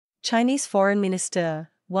Chinese Foreign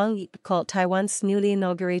Minister Wang Yi called Taiwan's newly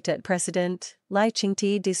inaugurated President Lai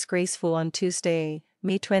Ching-te disgraceful on Tuesday,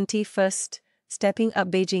 May 21, stepping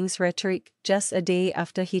up Beijing's rhetoric just a day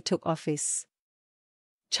after he took office.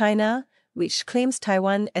 China, which claims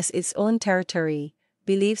Taiwan as its own territory,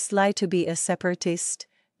 believes Lai to be a separatist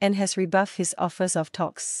and has rebuffed his offers of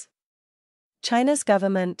talks. China's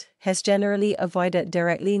government has generally avoided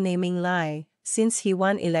directly naming Lai since he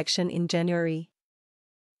won election in January.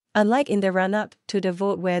 Unlike in the run-up to the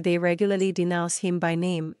vote where they regularly denounce him by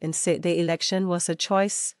name and said the election was a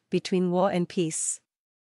choice between war and peace.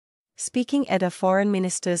 Speaking at a foreign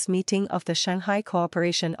ministers' meeting of the Shanghai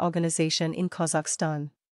Cooperation Organization in Kazakhstan,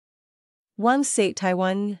 Wang said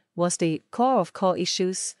Taiwan was the core of core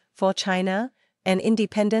issues for China and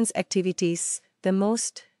independence activities, the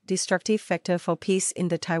most destructive factor for peace in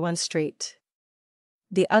the Taiwan Strait.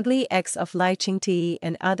 The ugly acts of Lai Ching-te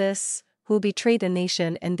and others who betrayed the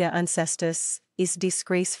nation and their ancestors is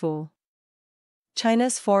disgraceful.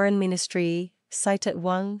 China's foreign ministry cited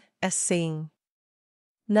Wang as saying,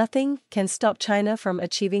 "Nothing can stop China from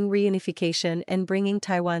achieving reunification and bringing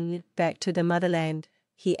Taiwan back to the motherland,"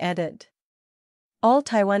 he added. "All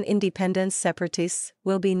Taiwan independence separatists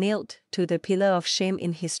will be nailed to the pillar of shame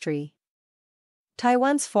in history."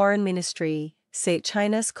 Taiwan's foreign ministry said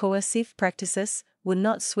China's coercive practices would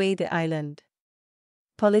not sway the island.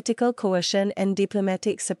 Political coercion and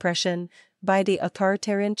diplomatic suppression by the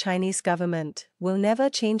authoritarian Chinese government will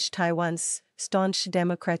never change Taiwan's staunch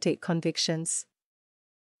democratic convictions,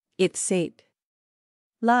 it said.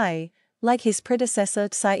 Lai, like his predecessor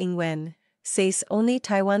Tsai Ing-wen, says only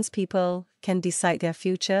Taiwan's people can decide their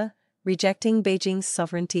future, rejecting Beijing's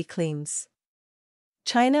sovereignty claims.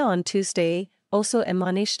 China on Tuesday also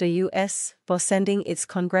admonished the U.S. for sending its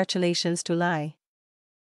congratulations to Lai,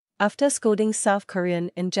 after scolding South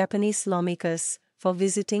Korean and Japanese lawmakers for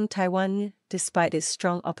visiting Taiwan despite its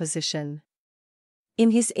strong opposition.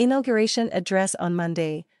 In his inauguration address on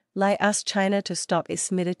Monday, Lai asked China to stop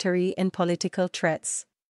its military and political threats,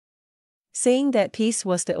 saying that peace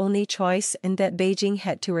was the only choice and that Beijing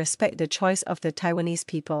had to respect the choice of the Taiwanese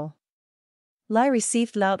people. Lai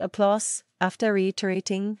received loud applause after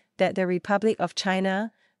reiterating that the Republic of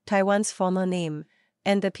China, Taiwan's former name,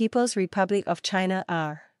 and the People's Republic of China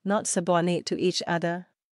are not subordinate to each other.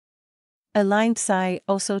 A line Tsai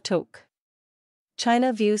also took.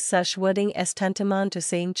 China views such wording as tantamount to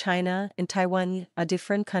saying China and Taiwan are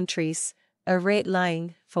different countries, a red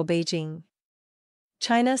line for Beijing.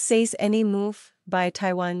 China says any move by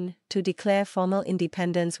Taiwan to declare formal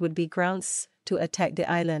independence would be grounds to attack the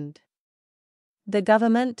island. The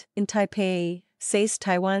government in Taipei says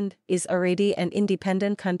Taiwan is already an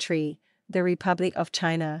independent country, the Republic of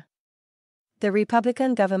China. The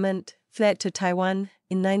Republican government fled to Taiwan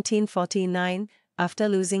in 1949 after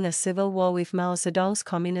losing a civil war with Mao Zedong's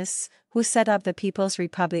communists, who set up the People's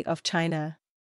Republic of China.